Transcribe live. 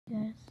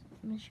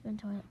Michigan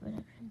toilet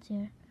predictions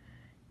here.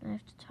 And I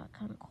have to talk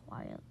kind of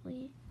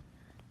quietly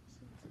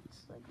since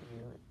it's like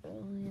really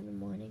early in the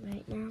morning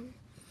right now.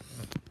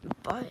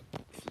 But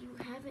if you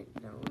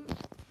haven't known,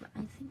 I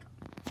think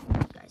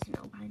you guys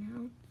know by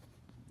now.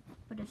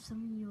 But if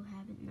some of you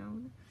haven't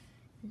known,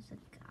 there's a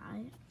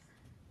guy,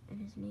 and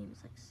his name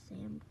is like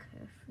Sam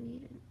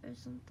Curfed or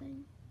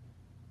something.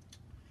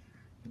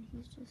 And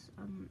he's just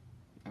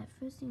at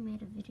first he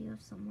made a video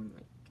of someone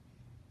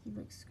he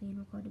screen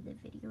recorded the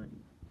video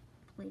and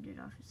played it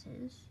off as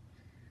his.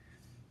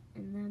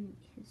 And then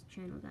his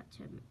channel got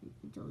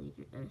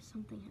deleted or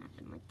something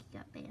happened, like he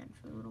got banned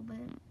for a little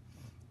bit.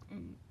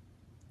 And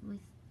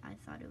I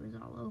thought it was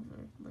all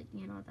over, like,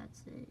 you know,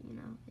 that's it, you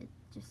know, it's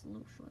just a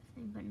little short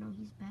thing. But no,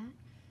 he's back,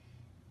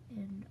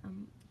 and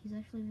he's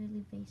actually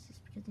really racist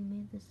because he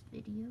made this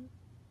video,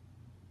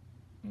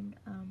 and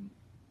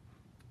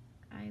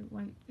I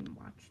went and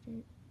watched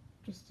it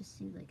just to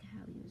see like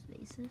how he was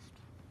racist,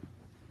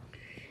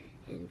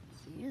 and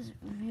he is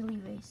really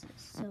racist.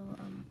 So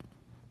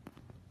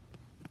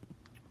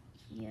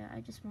yeah, I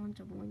just wanted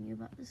to warn you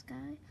about this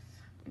guy.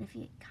 And if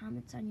he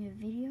comments on your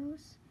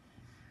videos,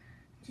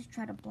 just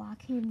try to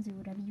block him, do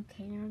whatever you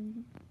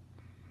can,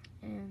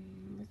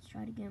 and let's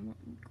try to get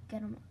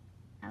him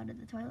out of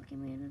the toilet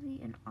community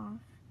and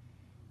off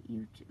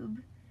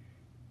YouTube.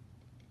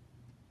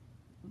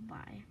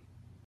 Bye.